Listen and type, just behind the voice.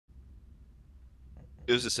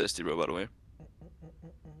It was a zesty, bro, by the way.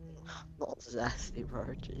 Not zesty, bro.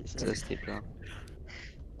 Jesus. Zesty, bro.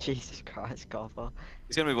 Jesus Christ, Copper.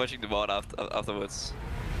 He's gonna be watching the VOD afterwards.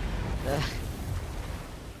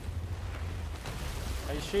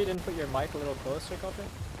 Are you sure you didn't put your mic a little closer, Copper?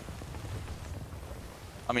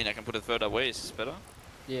 I mean, I can put it further away. Is this better?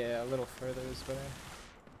 Yeah, a little further is better.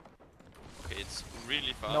 Okay, it's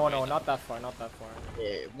really far. No, away no, now. not that far, not that far.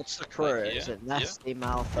 Yeah, what's the crew? Like Is here? it Nasty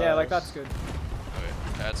Mouth? Yeah, like that's good. Okay,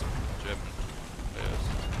 I had some German players.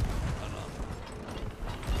 I don't know.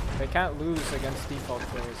 They can't lose against default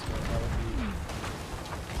players, so that would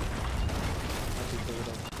be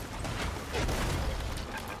brutal.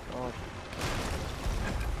 God.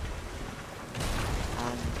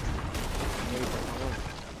 And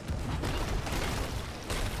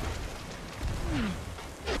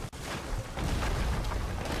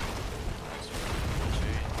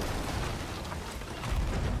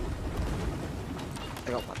I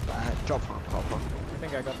got my back. Drop on Copper. I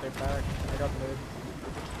think I got their back. I got mid.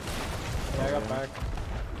 Yeah, I got back.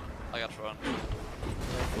 I got front. Yeah,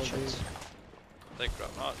 full Shit. B. They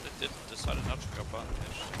grab not. They decided not to grab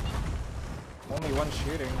advantage. Only one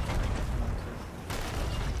shooting.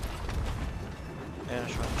 Yeah,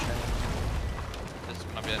 try and change. This is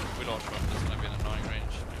gonna be we lost front. This is gonna be an annoying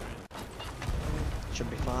range. Maybe. Should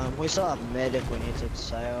be fine. We still have mid if we need to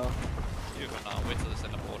sail. You go now. Wait till they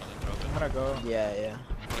send a board and then drop it. I'm gonna go. Yeah, yeah.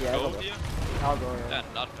 Wanna Yeah, go go. here? I'll go, yeah. Yeah,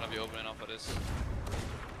 not gonna be open enough for this.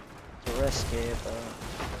 It's risky, but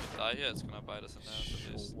Die here, it's gonna bite us in the ass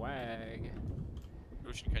at least. Swag.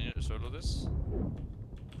 Lucian, can you solo this?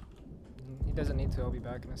 He doesn't need to, I'll be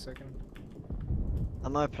back in a second.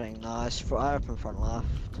 I'm opening nice. I open front left.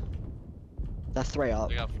 They're 3 up.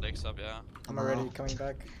 They got flicks up, yeah. I'm already coming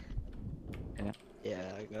back.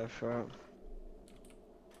 Yeah, go for it.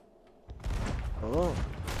 Oh, I don't know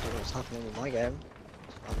what's happening with my game.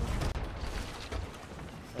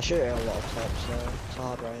 I shoot at a lot of tops, so it's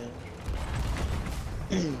hard range.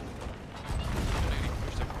 Getting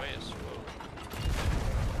pushed up away as well.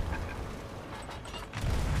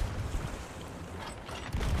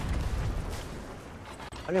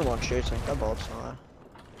 Only one shooting, go bold somewhere.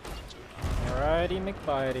 Alrighty,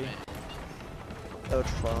 McBitey. Build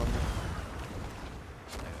from.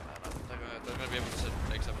 They're gonna be able to set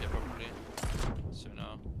flicks up here probably. Soon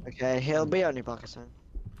now. Okay, he'll be only bucketing.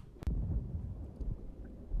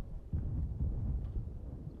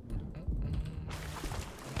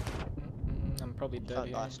 I'm probably dead Don't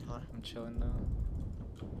here. die, Snowy. I'm chilling though.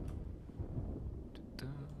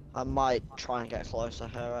 I might try and get closer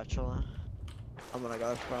here actually. I'm gonna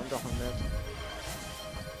go for it, I'm dropping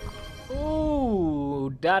mid. Ooh,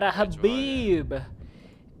 Dada Habib.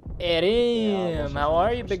 Erim, how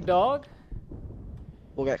are you, big dog?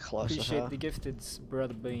 We'll get closer Appreciate here. the gifted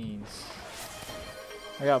brother beans.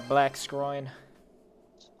 I got black scroin.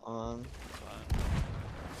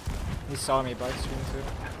 He saw me bike stream too.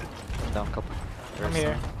 Down couple. I'm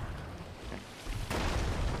here.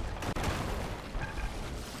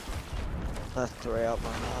 They're 3 up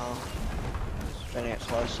right now. Trying to get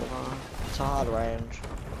closer now. It's a hard range.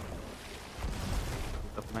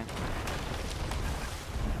 Up main.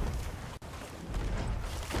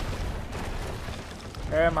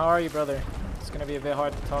 Erim, how are you, brother? It's gonna be a bit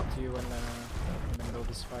hard to talk to you in the middle of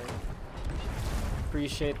this fight.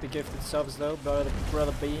 Appreciate the gifted subs though,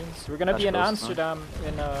 brother beans. We're gonna be in Amsterdam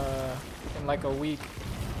in like a week.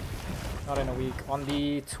 Not in a week. On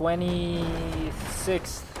the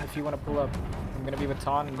 26th, if you want to pull up. I'm gonna be with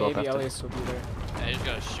Ton and maybe Elias will be there. Yeah, you just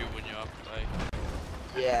gotta shoot when you're up, like.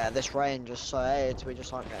 Yeah, this range is so AIDS, we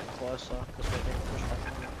just aren't getting closer because we're being pushed back.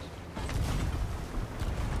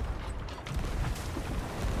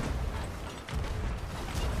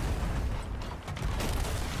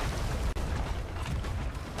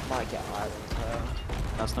 Might get island here.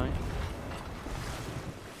 That's nice.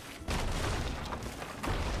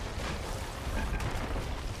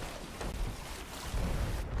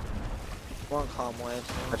 One calm wave.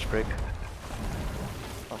 So Touch break.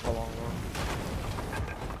 that's a long one.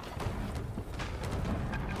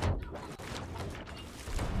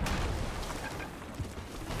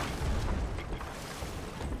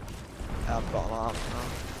 Yeah, I've got an arm now.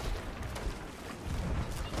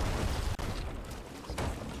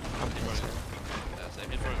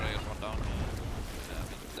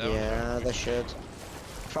 Yeah, they should.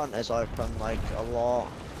 Front is open like a lot.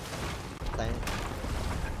 Thing.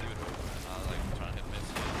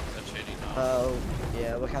 Oh,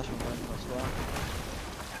 yeah, we're catching one as well.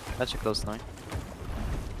 That's a close now.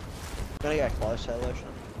 Gonna get close here, Lucian.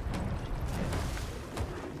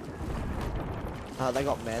 They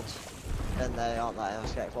got mids. Then they aren't letting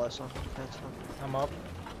us get closer. I'm up.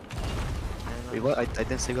 Yeah, Wait, what? I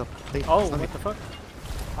didn't say go up. Wait, Oh, Snowy. what the fuck?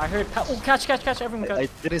 I heard oh, catch, everyone catch. I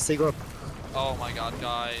didn't say go up. Oh my god,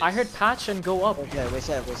 guys. I heard patch and go up. Okay, we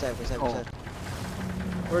saved. Oh.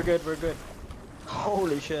 We're good.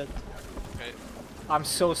 Holy shit. Okay. I'm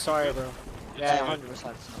so sorry, bro. Yeah, Yeah, 100%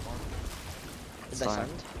 someone. Did It's they fine.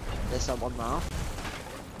 send? There's someone now.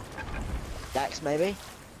 Dex maybe?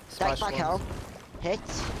 Splash Dex back ones. helm. Hit.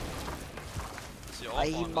 Is he off?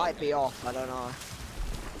 He or might not? be off, I don't know.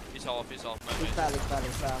 He's off, He maybe. fell.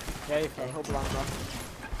 Yeah, you Yeah, fell. he'll blunder.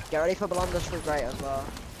 Get ready for blunders through great as well.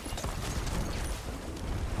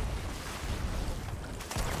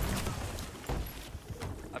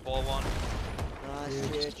 I bought one. Nice,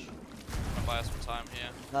 huge. I'm gonna buy some time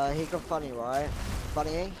here. He got funny, right?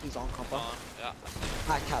 Funny, he's on copper. On. Yeah, I think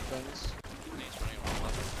Back captains. he's running around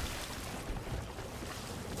left.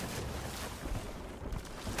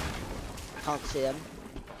 Can't see him.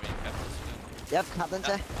 I mean, captain's Yep, captain's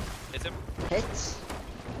Yeah. there. Hit him. Hits.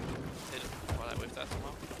 Hit him. Well, I whiffed that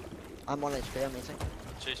somehow. I'm on HP, I'm eating.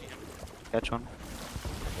 Chasing him. Catch one.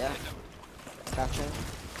 Yeah, Hit him. catching.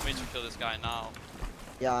 We need to kill this guy now.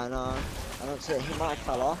 Yeah, I know. I don't see it. He might have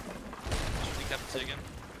fell off. Shooting captain again.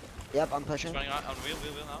 Yep, I'm He's pushing. running out on wheel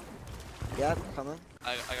now. Yep, coming.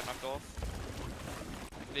 I got knocked off.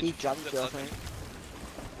 He jumped, Flip I side. think.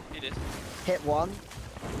 He did. Hit one.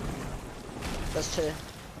 There's two.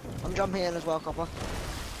 I'm jumping in as well, copper.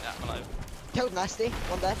 Yeah, I'm alive. Killed Nasty.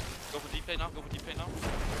 One dead. Go for deep play now.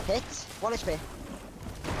 Hit. 1 HP.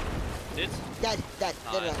 Did? Dead. Dead.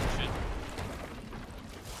 Nice. Dead. Shit.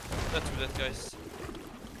 That's two dead guys.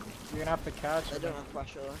 You're gonna have to catch. They him. don't have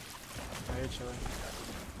pressure though. Oh, you're chilling.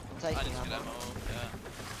 I'm I taking need to get ammo. ammo. Yeah.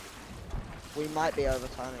 We might be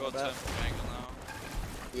overturning Go a to bit. angle now.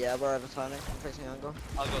 Yeah, we're overturning. I'm fixing angle.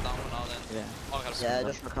 I'll go down for now then. Yeah. Oh, I gotta Yeah, that.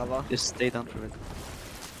 just recover. Just stay down for it.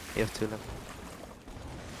 You have two left.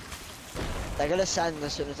 They're gonna send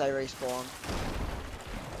as soon as they respawn.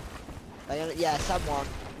 They're gonna, yeah, someone.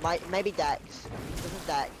 Maybe Dex. Isn't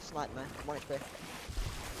Dex? Snipe me. 1 HP.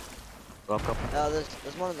 Go up, copper.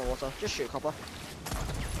 There's one in the water. Just shoot copper.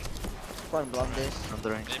 Throwing blunders. From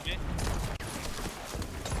the range. Maybe.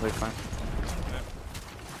 Wait, fine.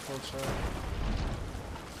 Full shot.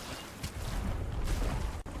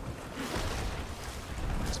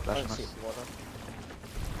 I Splash don't on see us. the water.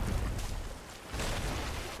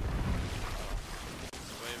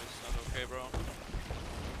 Wave is not okay, bro.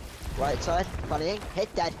 Right side. Funnying.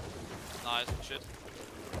 Hit dead. Nice. Shit.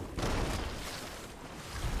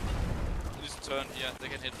 Just turn. Yeah, they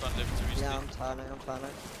can hit front left to reach Yeah, deep. I'm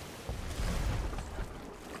turning.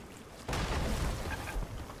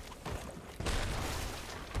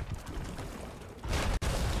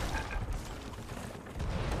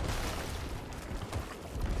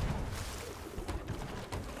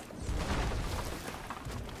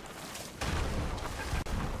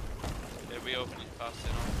 Yeah, we open it fast,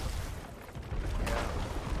 you know.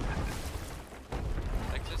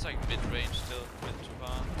 Like, it's like mid-range still, mid too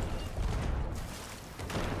far.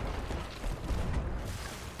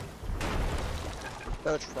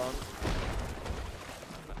 Birch front.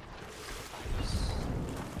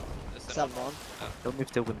 Is there Someone. Tell me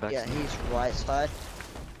if they win back. Yeah, he's right side.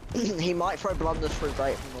 He might throw blunders through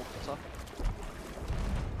great from the water.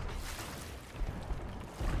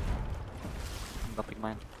 Nothing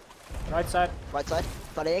mine. Right side. Right side.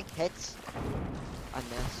 Funnying. Hits. I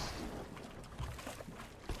missed.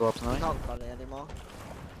 Go up, Snowy. Not funny anymore.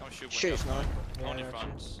 Come shoot. Shoot, Snowy. Yeah, Only I got you.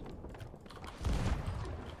 fronts.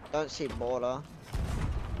 Don't see border.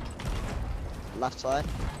 Left side.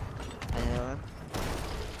 I hear him.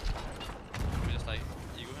 Can we just like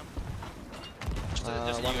ego him? Just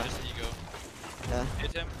one ego, left. just ego. Yeah.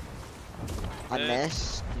 Hit him. I Yeah.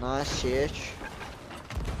 missed. Nice, huge.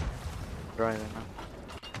 Dry right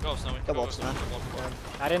now. Go, Snowy. Go, Go, Bob, Snowy. Snowy. Go.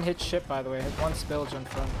 I didn't hit shit by the way. I hit one spillage in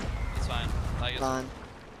front. It's fine. Like, it's, Fine.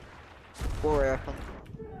 Warrior.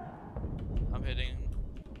 I'm hitting.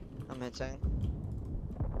 I'm hitting.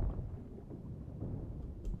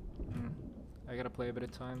 I gotta play a bit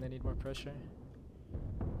of time. They need more pressure.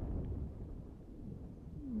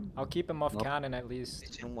 I'll keep him off Nope. cannon at least.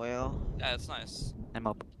 Hitting wheel. Yeah, it's nice. I'm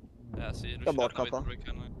up. Yeah, see, Go, Bob, copper.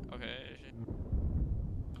 Okay.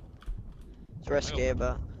 It's risky,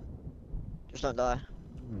 but just don't die.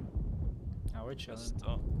 Oh, we're chilling. Just,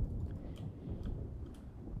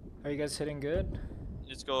 Are you guys hitting good?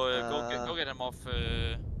 let's go. Go get him off.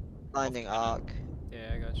 Blinding Off cannon. arc.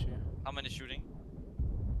 Yeah, I got you. How many shooting?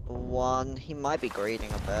 One. He might be greeding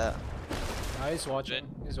a bit. No, he's watching.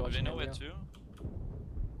 He's Do they watching. know it, it yeah. too?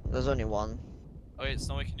 There's only one. Okay,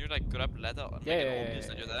 Snowy, can you like grab ladder and Yeah, make yeah, it yeah, obvious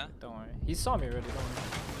that yeah, you're yeah. there? Don't worry. He saw me already. Don't worry.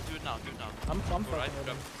 Do it now, do it now. I'm Go fucking right, with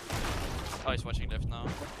grab. him. Oh, he's watching left now.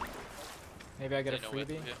 Maybe I get a They know it,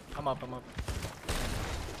 freebie. yeah. I'm up. I'm up.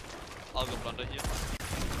 I'll go blunder here.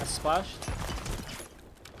 I splashed.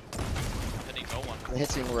 Hitting no one. I'm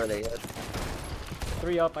hitting really good.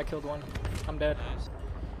 3 up. I killed 1. I'm dead. Nice.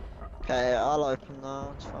 Okay, I'll open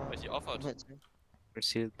now. It's fine. Wait, he I'm offered. hitting.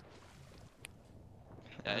 Received.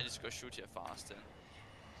 Yeah, I just go shoot here fast then.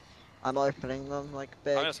 I'm opening them like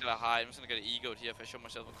big. I'm just gonna hide. I'm just gonna get egoed here if I show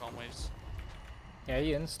myself in com waves. Yeah,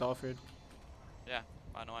 he in Stalford. Yeah,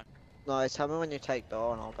 I know. No, tell me when you take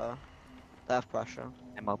door and I'll go. They have pressure.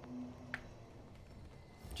 I'm up.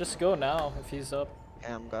 Just go now if he's up.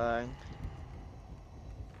 Okay, I'm going.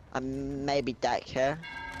 I'm maybe deck here.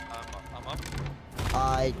 I'm up.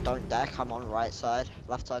 I don't deck, I'm on right side.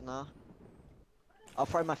 Left side now. I'll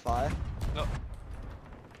throw my fire. No.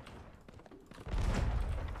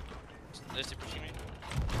 Is he pushing me?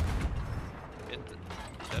 Hit the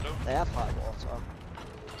shadow. They have high water.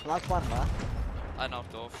 Like one left. I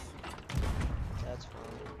knocked off. That's fine.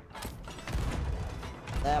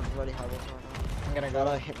 They have really high water right now. I'm gonna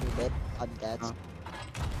Shadow go. hit me mid. I'm dead. Oh.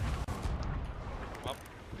 I'm up.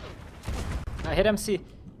 I hit MC.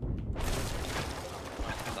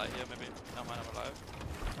 I'll die here maybe. No mind, I'm alive.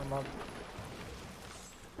 I'm up.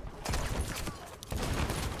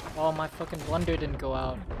 Oh, my fucking blunder didn't go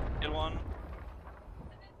out. Kill one.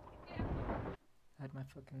 I had my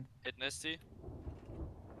fucking. Hit Nesty.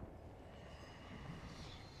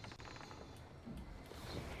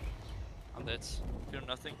 I'm dead. Feel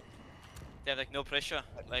nothing. They have like no pressure.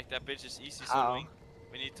 Like that bitch is easy soloing.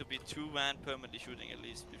 We need to be 2 man permanently shooting at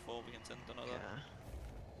least before we can send another. Yeah.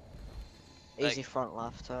 Like- Easy front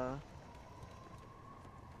left. They're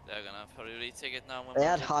gonna probably retake it now. When They we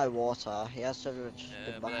had get- high water. He has so much Yeah,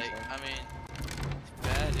 good but like, bunting. I mean, it's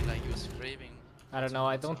badly like he was scraping. I don't know.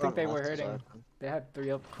 I don't think Front they were left is hurting. open. They had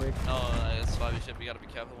 3 up quick. No, that's why we gotta be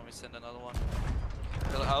careful when we send another one.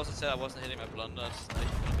 But I also said I wasn't hitting my blunders. Like, I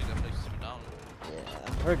don't think that places me down.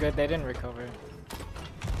 Yeah. We're good. They didn't recover.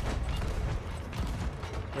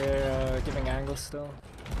 We're giving angles still.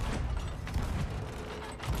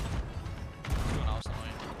 Let's go now,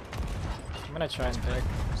 Snowy. I'm gonna try and deck.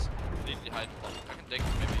 Completely hide. I can deck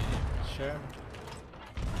maybe. Sure.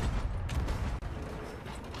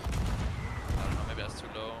 I don't know, maybe that's too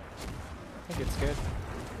low. I think it's good.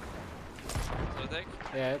 So deck?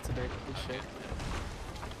 Yeah, it's a deck. Good shit.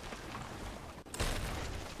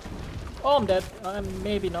 Oh, I'm dead.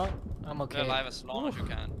 Maybe not. I'm okay. Stay alive as long as you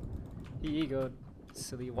can. He egoed.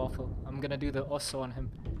 Silly waffle. I'm gonna do the osso on him.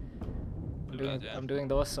 Do that, yeah. I'm doing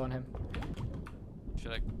the osso on him.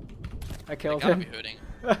 Should I they killed gotta him. be hurting.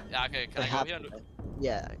 Yeah, okay, can They I have go here? to.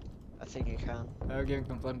 Yeah, I think you can. I'm giving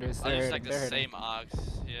them blunders. I'll They're use hurting. like They're the hurting. same arcs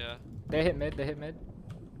here. They hit mid. They hit mid.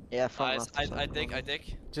 Yeah, front Nice, left. is I open.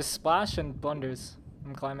 dig. Just splash and blunders.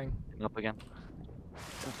 I'm climbing. I'm up again.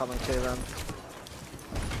 I'm coming to them.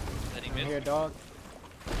 Heading I'm mid. here, dog.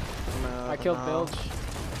 No, I killed no. Bilge.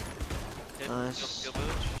 Hit, Nice. kill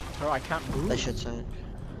Village. Bro, I can't They move. should say.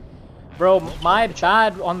 Bro, my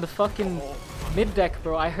bad on the fucking mid deck,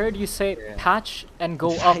 bro. I heard you say Yeah. patch and go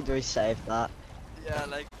Why up. do we save that? Yeah,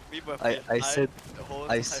 like we were I behind said- the whole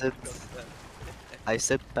I time said- because of that. I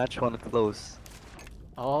said patch one close.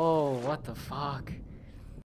 Oh, what the fuck?